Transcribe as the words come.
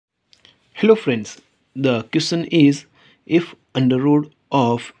Hello friends, the question is if under root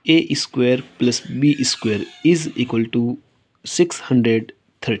of a square plus b square is equal to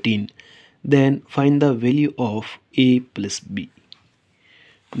 613, then find the value of a plus b.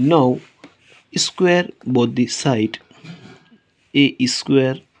 Now square both the side. A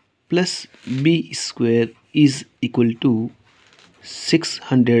square plus b square is equal to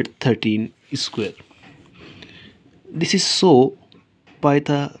 613 square. This is so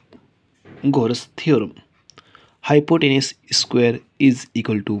Pythagoras theorem. Hypotenuse square is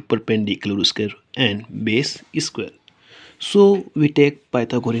equal to perpendicular square and base square. So we take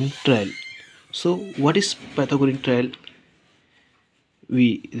Pythagorean trial. So what is Pythagorean trial?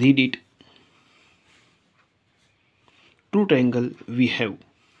 We read it. Two triangle we have.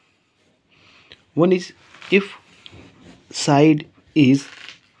 One is if side is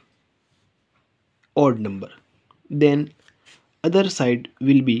odd number, then other side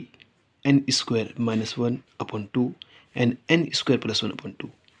will be n square minus 1 upon 2 and n square plus 1 upon 2.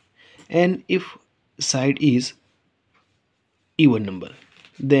 And if side is even number,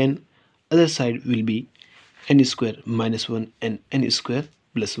 then other side will be n square minus 1 and n square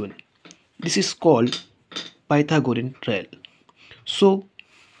plus 1. This is called Pythagorean trial. So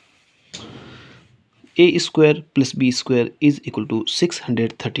a square plus b square is equal to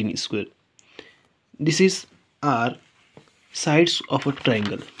 613 square. This is our sides of a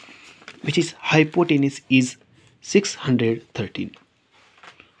triangle, which is hypotenuse is 613.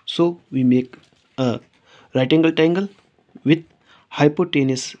 So we make a right angle triangle with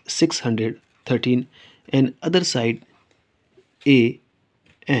hypotenuse 613 and other side a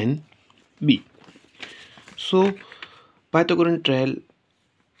and b. So Pythagorean trial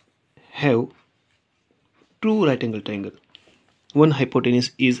have two right angle triangle. One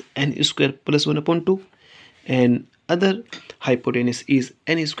hypotenuse is n square plus 1 upon 2 and other hypotenuse is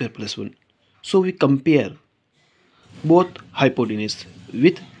n square plus 1. So we compare both hypotenuse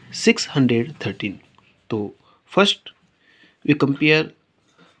with 613. So first we compare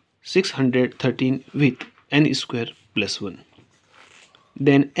 613 with n square plus 1.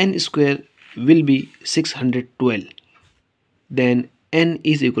 Then n square will be 612. Then n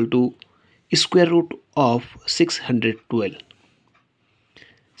is equal to square root of 612.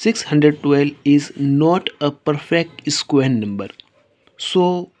 612 is not a perfect square number,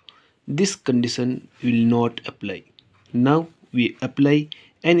 so this condition will not apply. Now we apply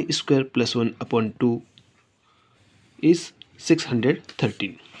n square plus 1 upon 2 is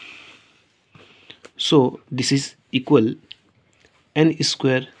 613. So this is equal n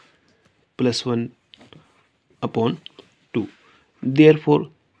square plus 1 upon 2.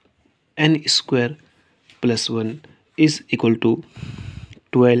 Therefore n square plus 1 is equal to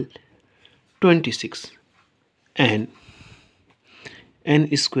 1226 and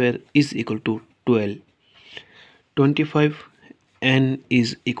n square is equal to 1225. N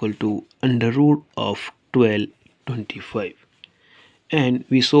is equal to under root of 1225 and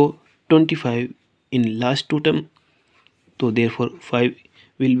we saw 25 in last two term, so therefore 5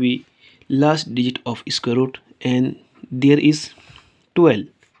 will be last digit of square root and there is 12.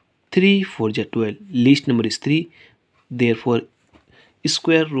 3 4 12, least number is 3, therefore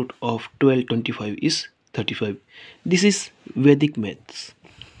square root of 1225 is 35. This is Vedic maths.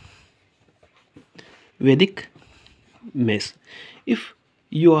 Vedic maths. If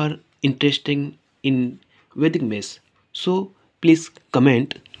you are interested in Vedic maths, so please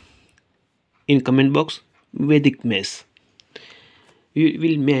comment in comment box Vedic maths. We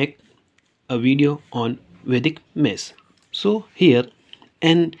will make a video on Vedic maths. So here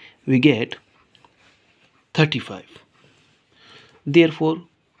n we get 35. Therefore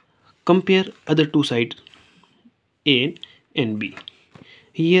compare other two sides a and b.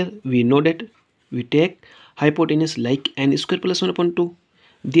 Here we know that we take hypotenuse like n square plus 1 upon 2.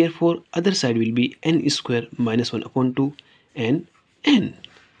 Therefore other side will be n square minus 1 upon 2 and n.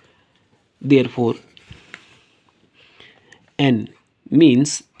 Therefore n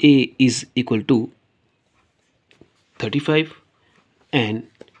means a is equal to 35 and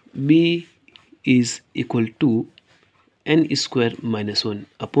b is equal to n square minus 1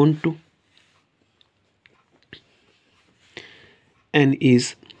 upon 2. N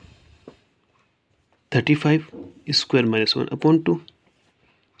is 35 square minus 1 upon 2.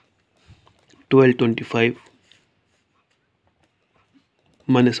 1225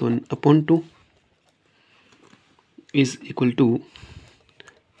 minus 1 upon 2 is equal to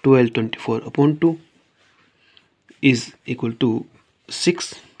 1224 upon 2 is equal to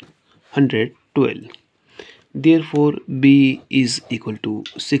 612. Therefore b is equal to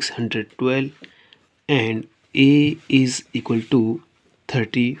 612 and a is equal to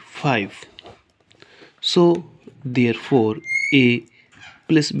 35. So therefore a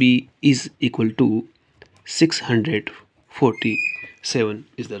plus b is equal to 647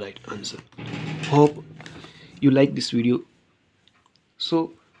 is the right answer. Hope you like this video.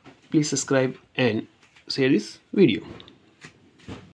 So please subscribe and share this video.